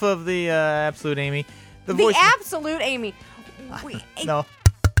behalf of the Absolute Amy, the voice. Absolute Amy. No.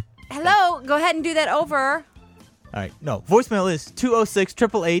 Hello. Go ahead and do that over. All right. No. Voicemail is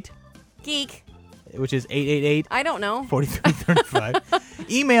 206-888, Geek. which is 888. I don't know. 4335.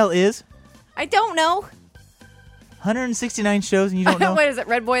 Email is I don't know. 169 shows and you don't know. What is it?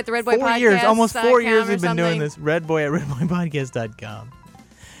 Redboy at the Redboy 4 Podcast. years, almost 4 years or we've been doing something? this. Redboy at redboypodcast.com.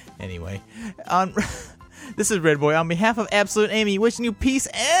 Anyway, this is Redboy on behalf of Absolute Amy, wishing you peace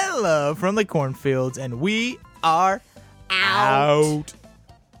and love from the cornfields, and we are out.